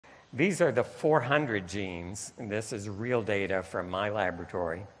These are the 400 genes, and this is real data from my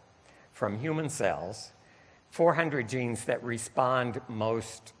laboratory, from human cells, 400 genes that respond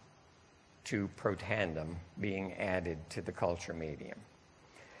most to Protandim being added to the culture medium.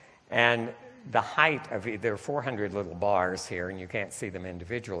 And the height of, there are 400 little bars here, and you can't see them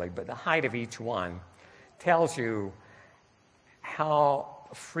individually, but the height of each one tells you how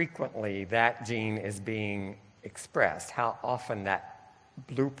frequently that gene is being expressed, how often that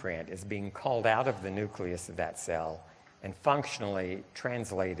blueprint is being called out of the nucleus of that cell and functionally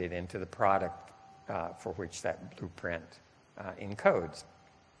translated into the product for which that blueprint encodes.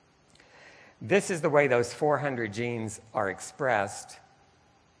 This is the way those 400 genes are expressed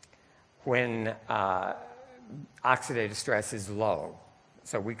when oxidative stress is low.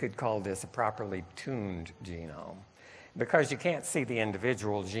 So we could call this a properly tuned genome. Because you can't see the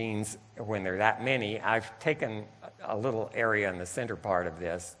individual genes when there are that many, I've taken a little area in the center part of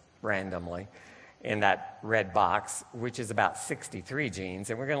this randomly in that red box, which is about 63 genes.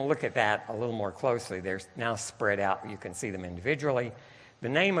 And we're going to look at that a little more closely. They're now spread out. You can see them individually. The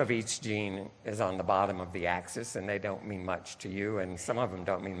name of each gene is on the bottom of the axis, and they don't mean much to you, and some of them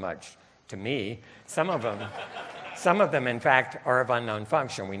don't mean much to me. Some of them, in fact, are of unknown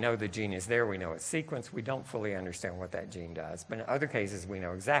function. We know the gene is there. We know its sequence. We don't fully understand what that gene does. But in other cases, we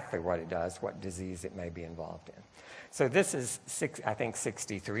know exactly what it does, what disease it may be involved in. So this is, I think,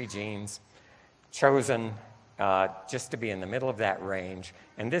 63 genes chosen just to be in the middle of that range.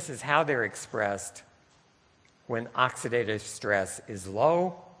 And this is how they're expressed when oxidative stress is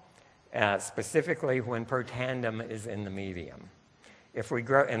low, specifically when Protandim is in the medium. If we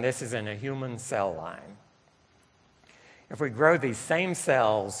grow, and this is in a human cell line, if we grow these same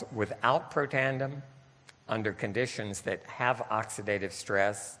cells without Protandim under conditions that have oxidative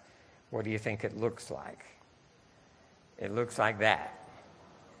stress, what do you think it looks like? It looks like that,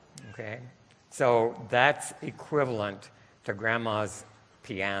 okay? So that's equivalent to grandma's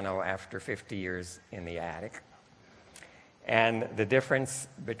piano after 50 years in the attic. And the difference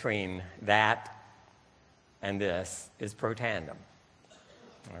between that and this is Protandim.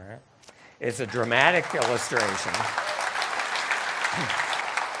 All right? It's a dramatic illustration.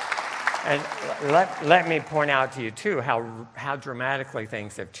 And let me point out to you, too, how dramatically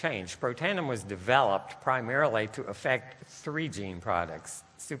things have changed. Protandim was developed primarily to affect 3 gene products,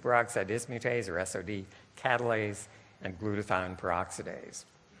 superoxide dismutase, or SOD, catalase, and glutathione peroxidase.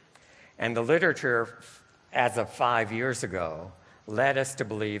 And the literature, as of 5 years ago, led us to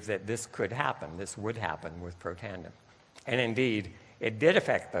believe that this could happen, this would happen with Protandim. And indeed, it did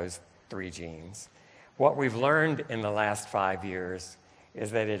affect those 3 genes. What we've learned in the last 5 years is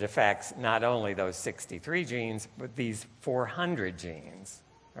that it affects not only those 63 genes, but these 400 genes,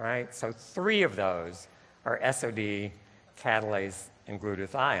 all right? So 3 of those are SOD, catalase, and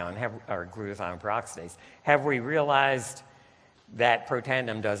glutathione, or glutathione peroxidase. Have we realized that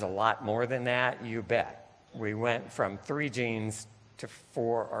Protandim does a lot more than that? You bet. We went from 3 genes to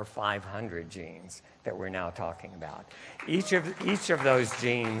 400 or 500 genes that we're now talking about. Each of those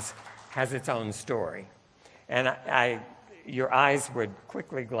genes has its own story. And your eyes would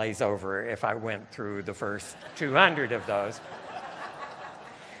quickly glaze over if I went through the first 200 of those.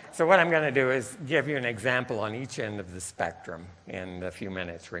 So what I'm going to do is give you an example on each end of the spectrum in the few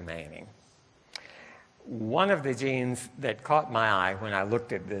minutes remaining. One of the genes that caught my eye when I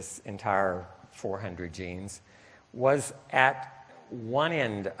looked at this entire 400 genes was at one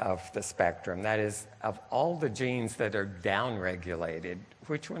end of the spectrum. That is, of all the genes that are downregulated,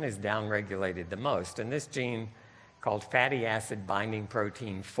 which one is downregulated the most? And this gene, called fatty acid binding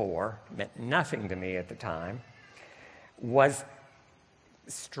protein 4, meant nothing to me at the time, was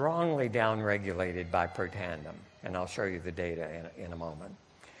strongly downregulated by Protandim. And I'll show you the data in a moment.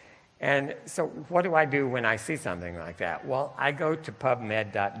 And so what do I do when I see something like that? Well, I go to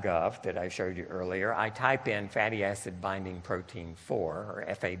pubmed.gov that I showed you earlier. I type in fatty acid binding protein 4, or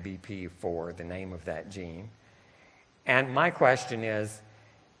FABP4, the name of that gene. And my question is,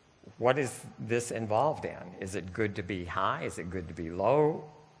 what is this involved in? Is it good to be high? Is it good to be low?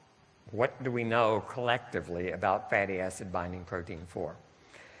 What do we know collectively about fatty acid binding protein 4?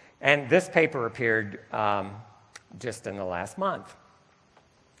 And this paper appeared just in the last month.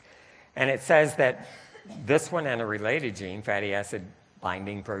 And it says that this one and a related gene, fatty acid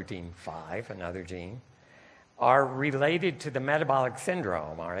binding protein 5, another gene, are related to the metabolic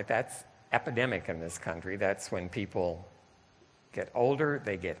syndrome. All right, that's epidemic in this country. That's when people get older,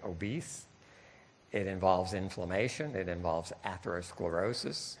 they get obese. It involves inflammation. It involves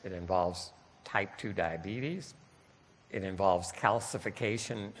atherosclerosis. It involves type 2 diabetes. It involves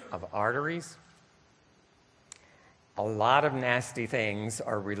calcification of arteries. a lot of nasty things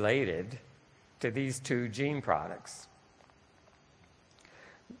are related to these two gene products.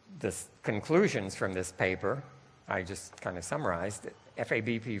 The conclusions from this paper, I just kind of summarized it.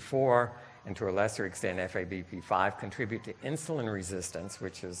 FABP4 and to a lesser extent FABP5 contribute to insulin resistance,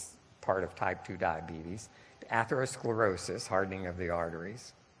 which is part of type 2 diabetes, to atherosclerosis, hardening of the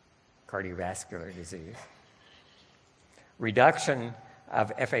arteries, cardiovascular disease. Reduction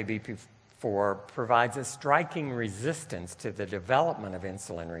of FABP4 provides a striking resistance to the development of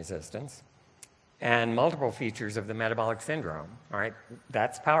insulin resistance and multiple features of the metabolic syndrome. All right,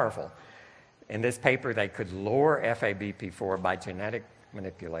 that's powerful. In this paper, they could lower FABP4 by genetic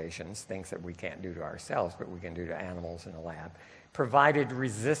manipulations, things that we can't do to ourselves, but we can do to animals in a lab, provided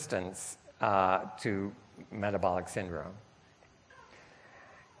resistance to metabolic syndrome.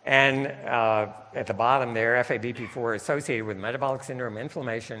 And at the bottom there, FABP4 is associated with metabolic syndrome,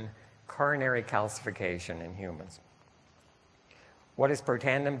 inflammation, coronary calcification in humans. What does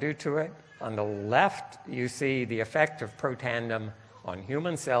Protandim do to it? On the left, you see the effect of Protandim on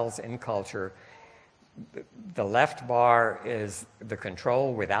human cells in culture. The left bar is the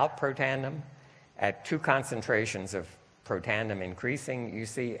control without Protandim. At 2 concentrations of Protandim increasing, you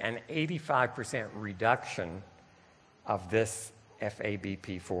see an 85% reduction of this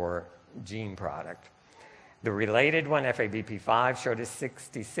FABP4 gene product. The related one, FABP5, showed a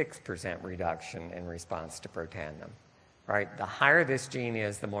 66% reduction in response to Protandim. Right? The higher this gene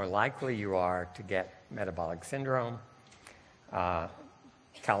is, the more likely you are to get metabolic syndrome,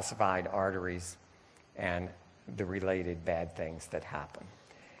 calcified arteries, and the related bad things that happen.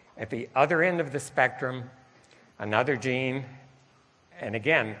 At the other end of the spectrum, another gene, and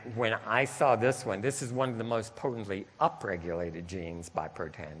again, when I saw this one, this is one of the most potently upregulated genes by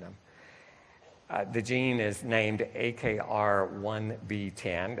Protandim. The gene is named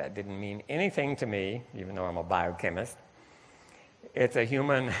AKR1B10. That didn't mean anything to me, even though I'm a biochemist. It's a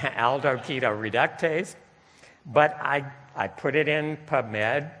human aldehyde reductase, but I put it in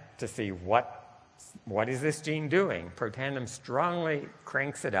PubMed to see what is this gene doing. Protandim strongly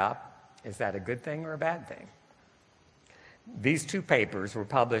cranks it up. Is that a good thing or a bad thing? These 2 papers were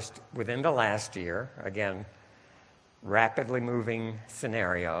published within the last year. Again, rapidly moving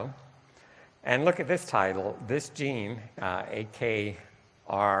scenario. And look at this title. This gene,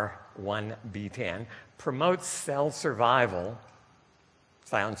 AKR1B10, promotes cell survival,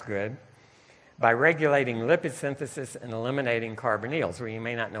 sounds good, by regulating lipid synthesis and eliminating carbonyls. Well, you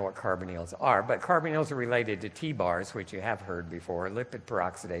may not know what carbonyls are, but carbonyls are related to T-bars, which you have heard before, lipid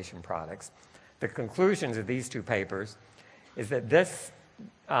peroxidation products. The conclusions of these 2 papers is that this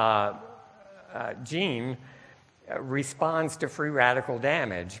gene responds to free radical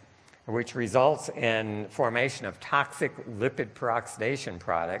damage, which results in formation of toxic lipid peroxidation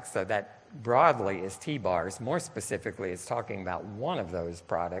products. So that broadly is T-bars. More specifically, it's talking about one of those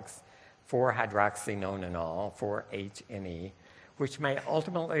products, 4-hydroxynonenal, 4-HNE, which may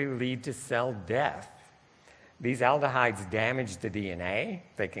ultimately lead to cell death. These aldehydes damage the DNA.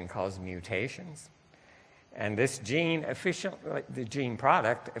 They can cause mutations. And this gene the gene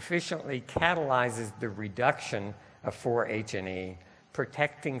product efficiently catalyzes the reduction of 4-HNE,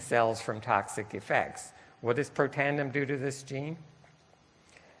 protecting cells from toxic effects. What does Protandim do to this gene?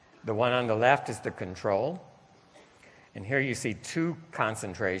 The one on the left is the control. And here you see 2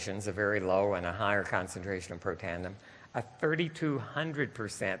 concentrations, a very low and a higher concentration of Protandim, a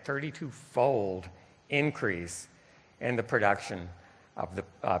 3,200%, 32-fold increase in the production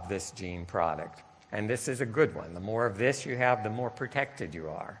of this gene product. And this is a good one. The more of this you have, the more protected you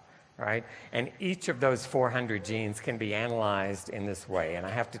are, right? And each of those 400 genes can be analyzed in this way. And I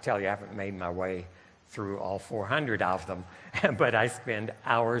have to tell you, I haven't made my way through all 400 of them, but I spend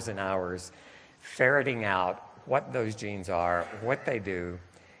hours and hours ferreting out what those genes are, what they do,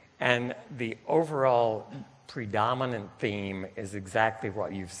 and the overall predominant theme is exactly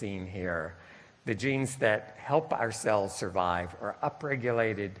what you've seen here. The genes that help our cells survive are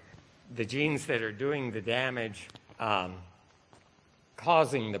upregulated. The genes that are doing the damage,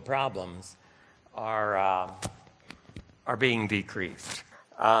 causing the problems, are being decreased.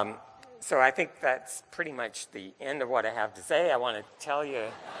 So I think that's pretty much the end of what I have to say. I want to tell you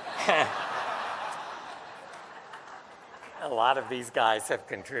a lot of these guys have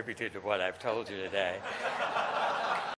contributed to what I've told you today.